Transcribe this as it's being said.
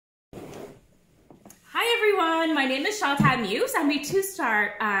everyone, my name is Chantal Muse. I'm a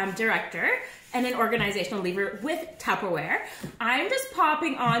two-star director and an organizational leader with Tupperware. I'm just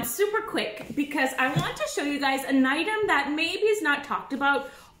popping on super quick because I want to show you guys an item that maybe is not talked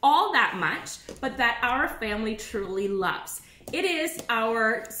about all that much, but that our family truly loves. It is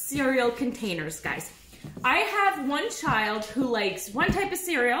our cereal containers, guys. I have one child who likes one type of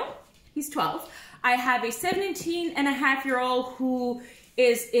cereal. He's 12. I have a 17-and-a-half-year-old who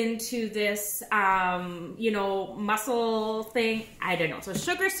is into this, muscle thing. I don't know. So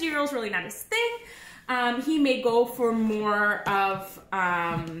sugar cereal is really not his thing. He may go for more of,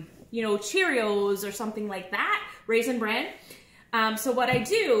 Cheerios or something like that, Raisin Bran. So what I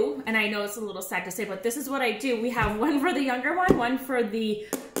do, and I know it's a little sad to say, but this is what I do. We have one for the younger one for the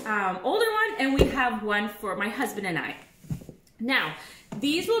older one, and we have one for my husband and I. Now,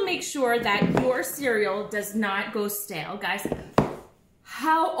 these will make sure that your cereal does not go stale. Guys,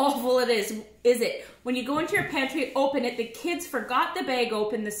 how awful is it? When you go into your pantry, open it, the kids forgot the bag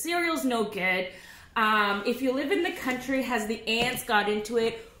open, the cereal's no good. If you live in the country, has the ants got into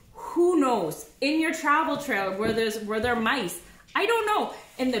it? Who knows? In your travel trailer where there are mice, I don't know.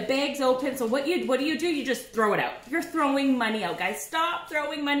 And the bag's open, so what do? You just throw it out. You're throwing money out, guys. Stop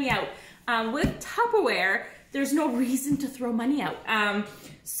throwing money out. With Tupperware, there's no reason to throw money out.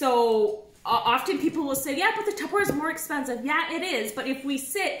 Often people will say, yeah, but the Tupperware is more expensive. Yeah, it is. But if we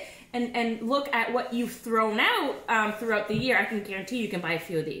sit and look at what you've thrown out throughout the year, I can guarantee you can buy a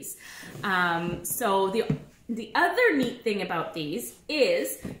few of these. So the other neat thing about these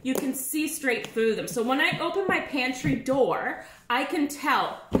is you can see straight through them. So when I open my pantry door, I can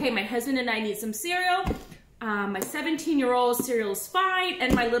tell, hey, my husband and I need some cereal. My 17-year-old cereal is fine,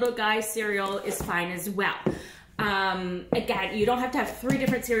 and my little guy's cereal is fine as well. Again, you don't have to have 3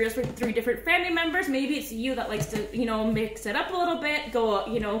 different cereals for 3 different family members. Maybe it's you that likes to, mix it up a little bit, go,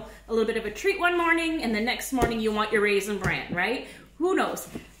 a little bit of a treat one morning, and the next morning you want your Raisin Bran, right? Who knows?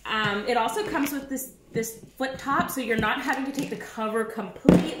 It also comes with this flip top, so you're not having to take the cover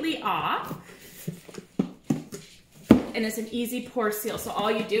completely off. And it's an easy pour seal, so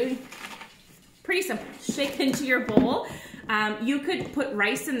all you do, pretty simple, shake into your bowl. You could put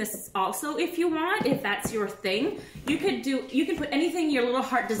rice in this also if you want, if that's your thing. You can put anything your little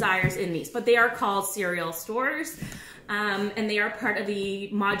heart desires in these, but they are called cereal stores, and they are part of the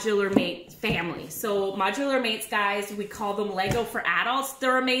Modular Mate family. So Modular Mates, guys, we call them Lego for adults.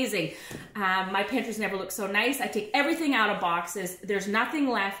 They're amazing. My pantries never look so nice. I take everything out of boxes. There's nothing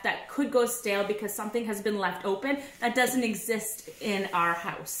left that could go stale because something has been left open. That doesn't exist in our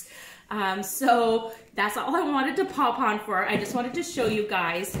house. So that's all I wanted to pop on for. I just wanted to show you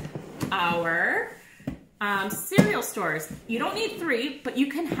guys our cereal stores. You don't need 3, but you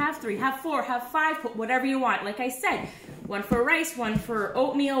can have 3, have 4, have 5, put whatever you want. Like I said, one for rice, one for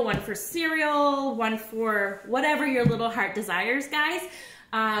oatmeal, one for cereal, one for whatever your little heart desires, guys.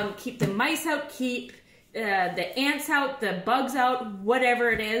 Keep the mice out, keep the ants out, the bugs out, whatever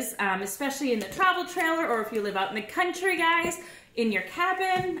it is, especially in the travel trailer or if you live out in the country, guys, in your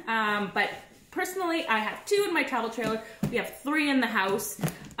cabin. But personally, I have 2 in my travel trailer. We have 3 in the house,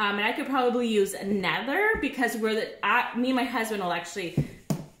 and I could probably use another because me and my husband will actually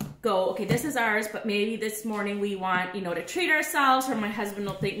go, okay, this is ours, but maybe this morning we want, to treat ourselves, or my husband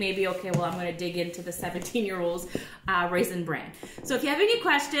will think maybe, okay, well, I'm going to dig into the 17-year-old's Raisin Bran. So if you have any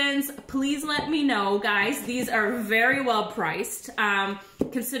questions, please let me know, guys. These are very well priced,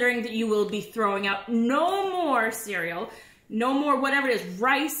 considering that you will be throwing out no more cereal, no more whatever it is,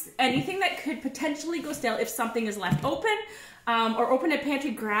 rice, anything that could potentially go stale if something is left open, or open a pantry,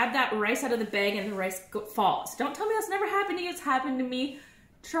 grab that rice out of the bag and the rice falls. Don't tell me that's never happened to you. It's happened to me.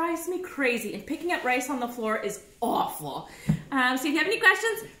 Drives me crazy, and picking up rice on the floor is awful. So if you have any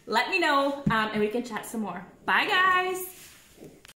questions, let me know, and we can chat some more. Bye, guys.